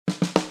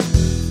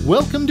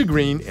Welcome to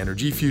Green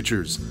Energy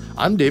Futures.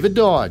 I'm David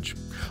Dodge.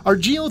 Our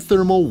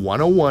Geothermal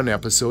 101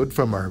 episode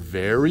from our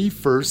very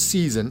first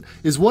season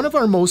is one of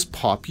our most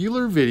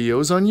popular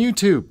videos on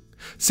YouTube.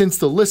 Since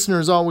the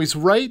listener's always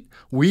right,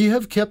 we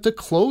have kept a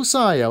close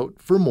eye out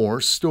for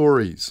more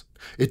stories.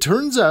 It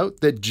turns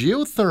out that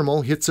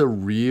geothermal hits a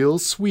real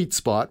sweet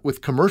spot with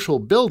commercial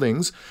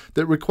buildings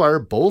that require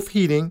both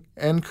heating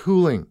and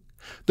cooling.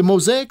 The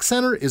Mosaic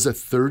Center is a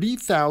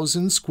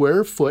 30,000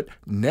 square foot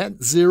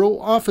net zero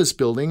office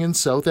building in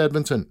South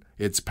Edmonton.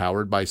 It's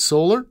powered by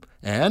solar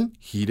and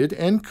heated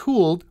and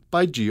cooled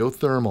by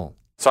geothermal.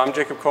 So I'm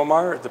Jacob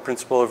Komar, the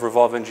principal of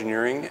Revolve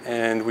Engineering,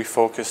 and we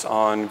focus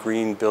on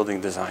green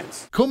building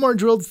designs. Komar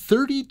drilled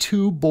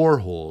 32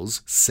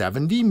 boreholes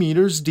 70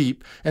 meters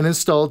deep and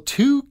installed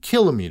 2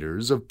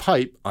 kilometers of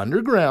pipe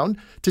underground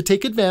to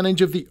take advantage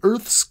of the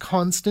Earth's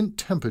constant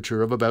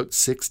temperature of about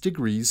 6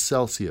 degrees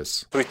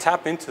Celsius. So we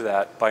tap into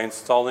that by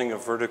installing a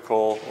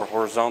vertical or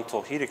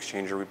horizontal heat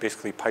exchanger with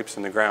basically pipes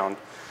in the ground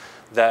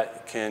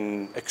that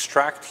can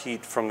extract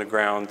heat from the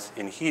ground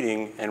in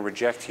heating and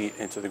reject heat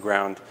into the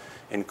ground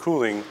in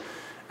cooling.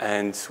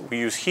 And we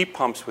use heat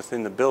pumps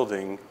within the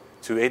building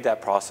to aid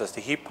that process.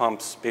 The heat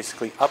pumps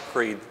basically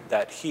upgrade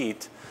that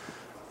heat.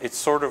 It's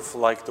sort of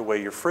like the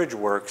way your fridge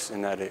works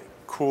in that it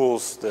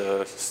cools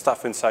the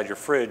stuff inside your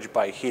fridge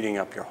by heating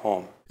up your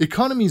home.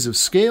 Economies of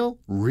scale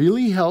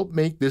really help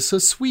make this a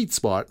sweet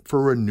spot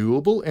for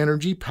renewable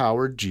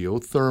energy-powered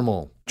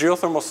geothermal.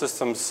 Geothermal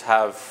systems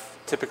have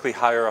typically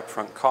higher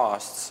upfront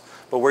costs,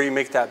 but where you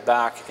make that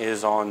back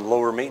is on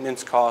lower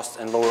maintenance costs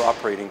and lower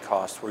operating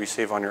costs, where you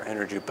save on your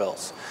energy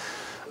bills.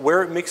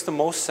 Where it makes the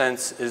most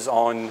sense is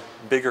on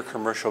bigger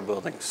commercial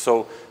buildings.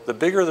 So the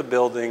bigger the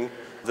building,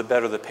 the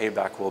better the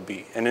payback will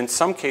be. And in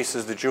some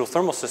cases, the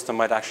geothermal system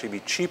might actually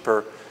be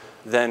cheaper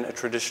than a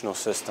traditional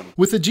system.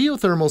 With a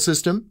geothermal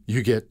system,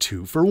 you get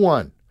 2 for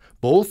 1,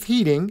 both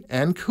heating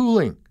and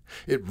cooling.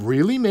 It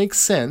really makes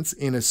sense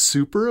in a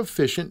super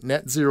efficient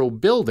net zero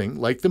building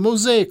like the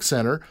Mosaic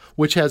Center,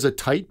 which has a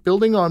tight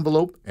building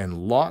envelope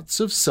and lots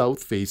of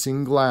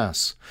south-facing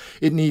glass.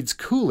 It needs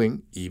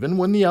cooling even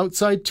when the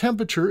outside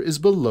temperature is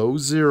below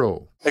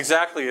zero.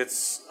 Exactly.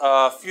 It's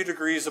a few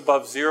degrees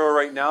above zero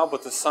right now,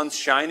 but the sun's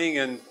shining,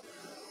 and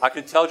I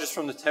can tell just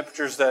from the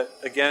temperatures that,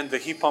 again, the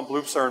heat pump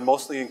loops are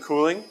mostly in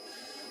cooling.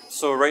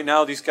 So right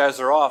now these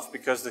guys are off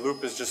because the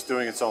loop is just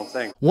doing its own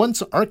thing.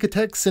 Once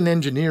architects and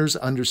engineers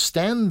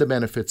understand the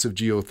benefits of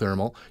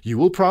geothermal, you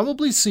will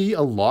probably see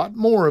a lot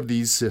more of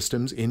these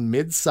systems in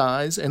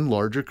mid-size and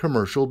larger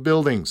commercial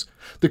buildings.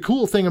 The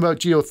cool thing about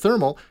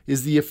geothermal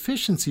is the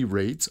efficiency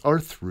rates are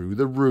through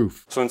the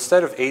roof. So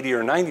instead of 80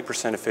 or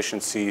 90%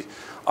 efficiency,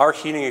 our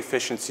heating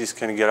efficiencies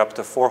can get up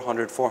to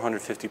 400,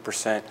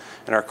 450%,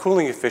 and our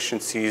cooling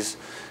efficiencies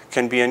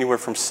can be anywhere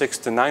from 6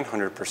 to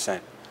 900%.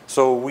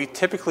 So we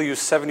typically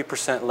use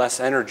 70% less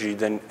energy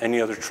than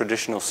any other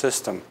traditional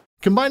system.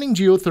 Combining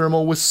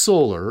geothermal with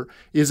solar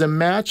is a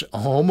match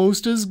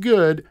almost as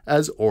good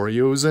as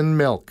Oreos and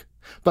milk.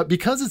 But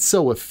because it's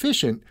so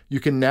efficient, you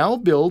can now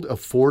build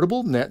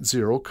affordable net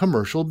zero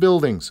commercial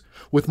buildings.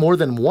 With more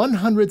than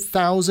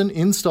 100,000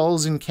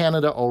 installs in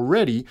Canada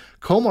already,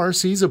 Komar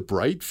sees a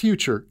bright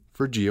future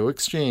for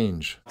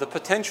GeoExchange. The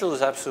potential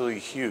is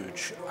absolutely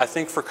huge. I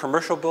think for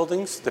commercial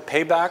buildings, the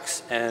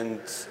paybacks and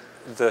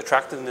the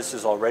attractiveness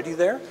is already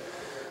there.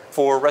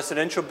 For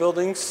residential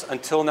buildings,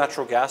 until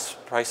natural gas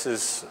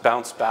prices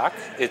bounce back,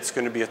 it's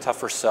going to be a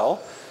tougher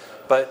sell.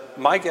 But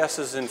my guess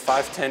is in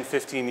 5, 10,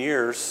 15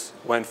 years,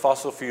 when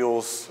fossil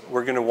fuels,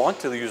 we're going to want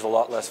to use a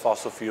lot less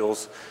fossil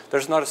fuels,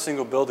 there's not a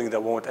single building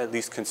that won't at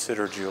least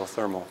consider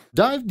geothermal.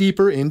 Dive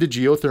deeper into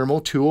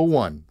Geothermal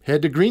 201.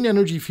 Head to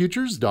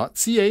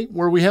greenenergyfutures.ca,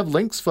 where we have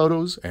links,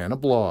 photos, and a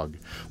blog.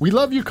 We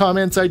love your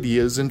comments,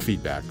 ideas, and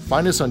feedback.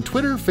 Find us on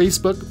Twitter,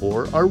 Facebook,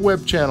 or our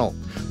web channel.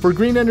 For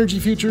Green Energy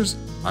Futures,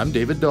 I'm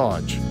David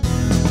Dodge.